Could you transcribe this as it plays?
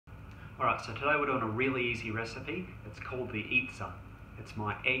Alright, so today we're doing a really easy recipe. It's called the Eatza. It's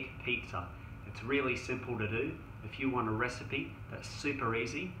my egg pizza. It's really simple to do. If you want a recipe that's super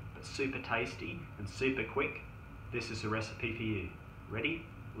easy, but super tasty and super quick, this is a recipe for you. Ready?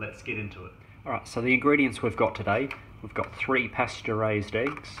 Let's get into it. Alright, so the ingredients we've got today, we've got 3 pasture-raised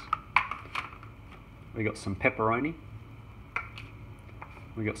eggs, we've got some pepperoni,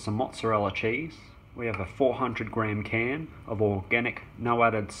 we've got some mozzarella cheese, we have a 400 gram can of organic, no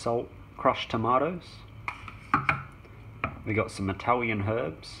added salt, crushed tomatoes, we got some Italian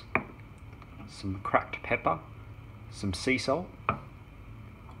herbs, some cracked pepper, some sea salt,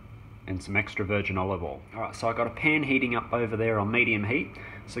 and some extra virgin olive oil. Alright, so I got a pan heating up over there on medium heat.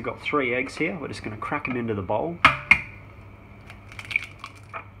 So I've got 3 eggs here. We're just going to crack them into the bowl.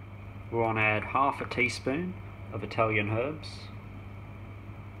 We want to add half a teaspoon of Italian herbs,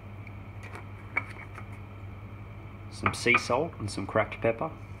 some sea salt and some cracked pepper,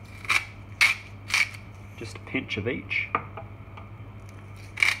 just a pinch of each.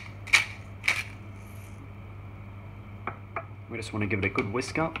 We just want to give it a good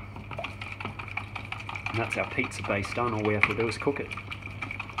whisk up. And that's our pizza base done. All we have to do is cook it.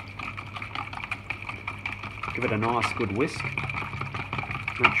 Give it a nice good whisk.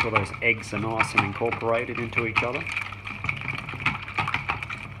 Make sure those eggs are nice and incorporated into each other.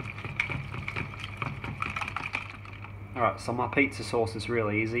 Alright, so my pizza sauce is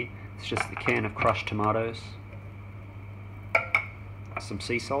really easy. It's just a can of crushed tomatoes, some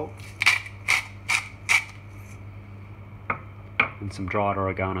sea salt, and some dried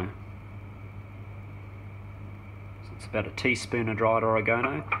oregano. So it's about a teaspoon of dried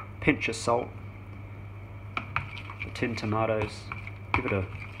oregano, pinch of salt, the tin tomatoes, give it a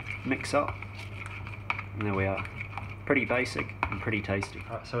mix up, and there we are. Pretty basic and pretty tasty.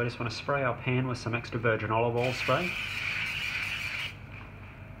 Alright, so I just want to spray our pan with some extra virgin olive oil spray.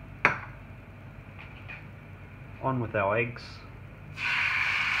 On with our eggs.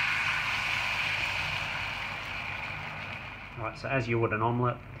 Alright, so as you would an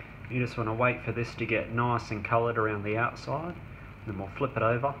omelette, you just want to wait for this to get nice and coloured around the outside, then we'll flip it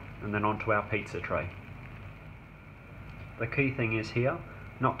over and then onto our pizza tray. The key thing is here,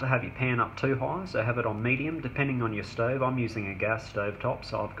 not to have your pan up too high, so have it on medium depending on your stove. I'm using a gas stove top,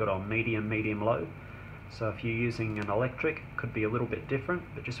 so I've got on medium low. So if you're using an electric, it could be a little bit different,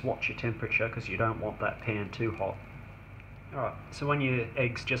 but just watch your temperature because you don't want that pan too hot. Alright, so when your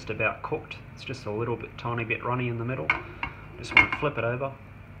egg's just about cooked, it's just a little bit, tiny bit runny in the middle, just want to flip it over,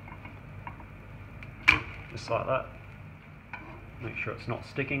 just like that. Make sure it's not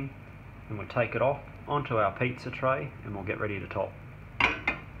sticking, and we'll take it off onto our pizza tray and we'll get ready to top.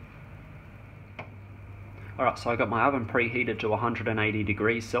 Alright, so I got my oven preheated to 180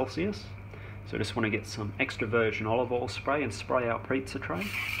 degrees Celsius. So I just want to get some extra virgin olive oil spray and spray our pizza tray.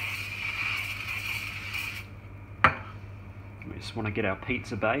 We just want to get our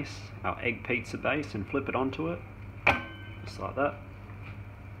pizza base, our egg pizza base, and flip it onto it, just like that.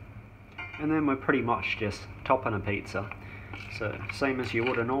 And then we're pretty much just topping a pizza. So same as you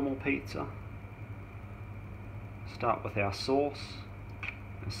would a normal pizza. Start with our sauce,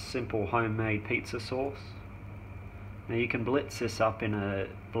 a simple homemade pizza sauce. Now you can blitz this up in a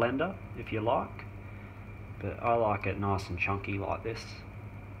blender if you like, but I like it nice and chunky like this.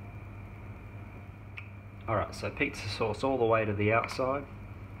 Alright, so pizza sauce all the way to the outside.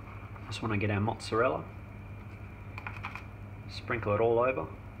 Just want to get our mozzarella, sprinkle it all over.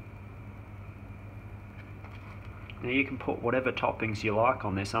 Now you can put whatever toppings you like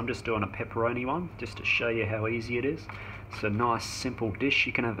on this. I'm just doing a pepperoni one just to show you how easy it is. It's a nice simple dish.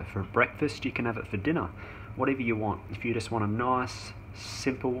 You can have it for breakfast, you can have it for dinner, whatever you want. If you just want a nice,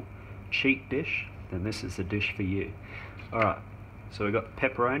 simple, cheap dish, then this is the dish for you. Alright, so we've got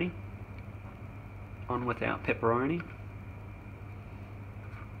pepperoni. On with our pepperoni.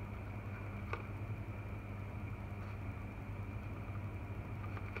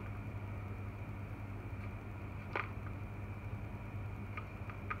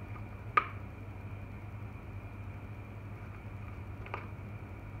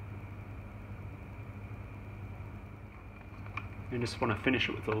 You just want to finish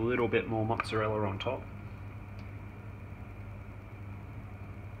it with a little bit more mozzarella on top.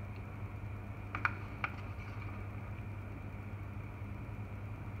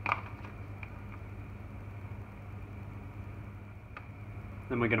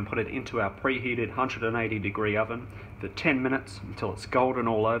 Then we're going to put it into our preheated 180 degree oven for 10 minutes until it's golden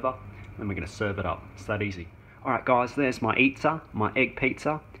all over. Then we're going to serve it up. It's that easy. Alright guys, there's my Eatza, my egg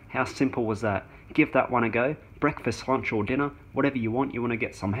pizza. How simple was that? Give that one a go. Breakfast, lunch or dinner, whatever you want. You want to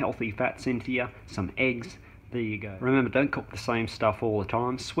get some healthy fats into you, some eggs. There you go. Remember, don't cook the same stuff all the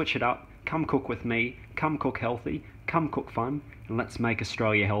time. Switch it up. come cook with me, come cook healthy, come cook fun, and let's make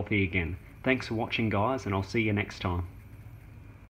Australia healthy again. Thanks for watching, guys, and I'll see you next time.